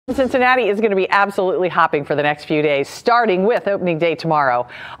Cincinnati is going to be absolutely hopping for the next few days, starting with opening day tomorrow.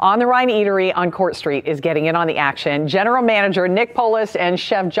 On the Rhine Eatery on Court Street is getting in on the action. General Manager Nick Polis and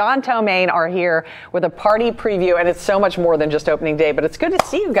Chef John Tomaine are here with a party preview, and it's so much more than just opening day, but it's good to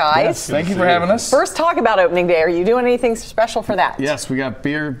see you guys. Yes, thank you for having us. First, talk about opening day. Are you doing anything special for that? Yes, we got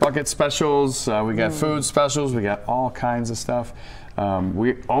beer bucket specials, we got food specials, we got all kinds of stuff.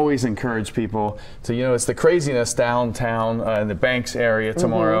 We always encourage people to, it's the craziness downtown in the Banks area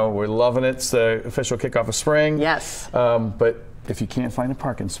tomorrow. We're loving it. It's the official kickoff of spring. Yes. But if you can't find a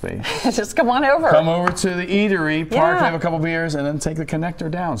parking space, just come on over. Come over to the Eatery, park, have a couple beers, and then take the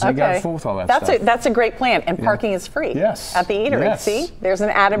connector down. So you got it full with all that stuff. That's a great plan. And parking is free. Yes. At the Eatery. Yes. See, there's an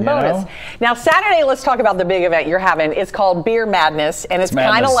added bonus. Now, Saturday, let's talk about the big event you're having. It's called Beer Madness, and it's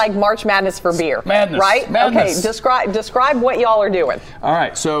kind of like March Madness for beer. Madness. Right? Madness. Okay, describe what y'all are doing. All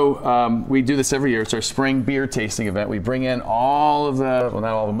right, so we do this every year. It's our spring beer tasting event. We bring in all of the, well,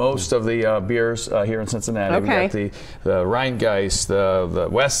 not all, most of the beers here in Cincinnati. Okay. We got the Rhine, the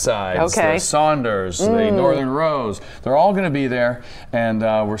West Sides, the Saunders, the Northern Rose. They're all going to be there, and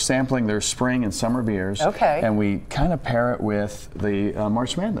we're sampling their spring and summer beers. Okay. And we kind of pair it with the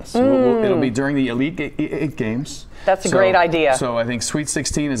March Madness. So it'll be during the Elite Eight games. That's a great idea. So I think Sweet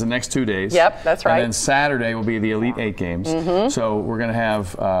 16 is the next 2 days. Yep, that's right. And then Saturday will be the Elite Eight games. So we're going to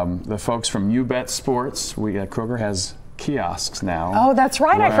have the folks from You Bet Sports. Kroger has kiosks now. Oh, that's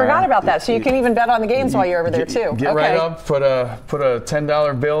right. I forgot about that. So you can even bet on the games while you're over there too. Get right up, put a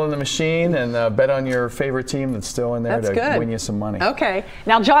 $10 bill in the machine, and bet on your favorite team that's still in there to win you some money. Okay.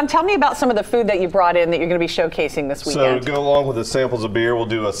 Now, John, tell me about some of the food that you brought in that you're going to be showcasing this weekend. So to go along with the samples of beer, we'll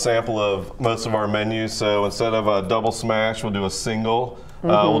do a sample of most of our menus. So instead of a double smash, we'll do a single.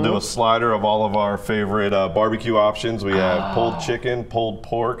 We'll do a slider of all of our favorite barbecue options. We have pulled chicken, pulled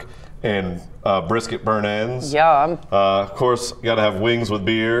pork, and brisket burn ends. Yum. Of course, got to have wings with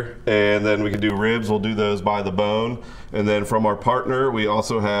beer, and then we can do ribs. We'll do those by the bone. And then from our partner, we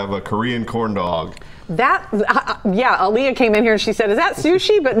also have a Korean corn dog. That, Aaliyah came in here and she said, is that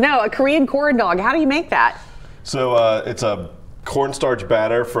sushi? But no, a Korean corn dog. How do you make that? So it's a cornstarch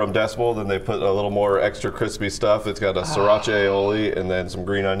batter from Decibel, then they put a little more extra crispy stuff. It's got a sriracha aioli and then some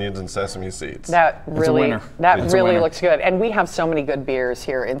green onions and sesame seeds. That really looks good. And we have so many good beers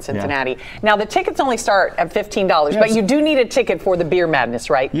here in Cincinnati. Yeah. Now the tickets only start at $15, but you do need a ticket for the Beer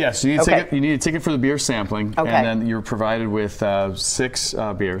Madness, right? Yes, you need a ticket for the beer sampling, and then you're provided with 6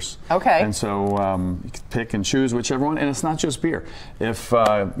 beers. Okay. And so you can pick and choose whichever one, and it's not just beer. If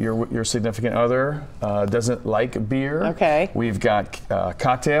your significant other doesn't like beer, we've got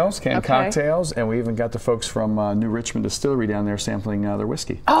cocktails, canned cocktails, and we even got the folks from New Richmond Distillery down there sampling their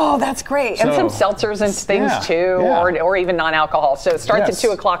whiskey. Oh, that's great. And some seltzers and things too, or even non-alcohol. So it starts at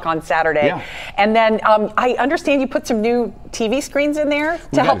 2 o'clock on Saturday. Yeah. And then I understand you put some new TV screens in there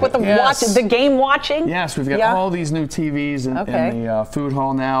to help with the game watching. Yes, we've got all these new TVs in the food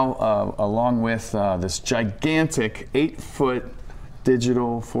hall now, along with this gigantic 8-foot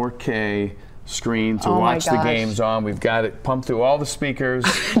digital 4K screen to watch the games on. We've got it pumped through all the speakers.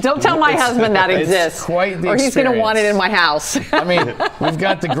 Don't tell my husband that exists. It's quite the or he's going to want it in my house. I mean, we've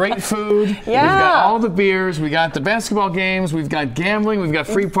got the great food. We've got all the beers. We got the basketball games. We've got gambling. We've got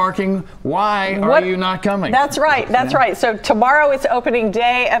free parking. Why are you not coming? That's right. That's right. So tomorrow it's opening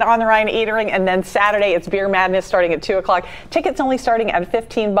day at On the Rhine Eatery, and then Saturday it's Beer Madness starting at 2 o'clock. Tickets only starting at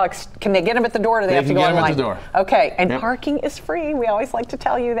 $15. Can they get them at the door, or do they have to go online? They can get them at the door. Okay. And parking is free. We always like to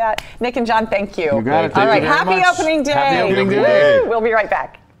tell you that. Nick and John, thank you. You got it. All right. Happy opening day. Happy opening day. We'll be right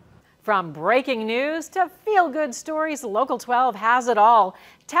back. From breaking news to feel-good stories, Local 12 has it all.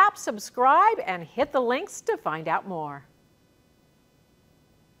 Tap subscribe and hit the links to find out more.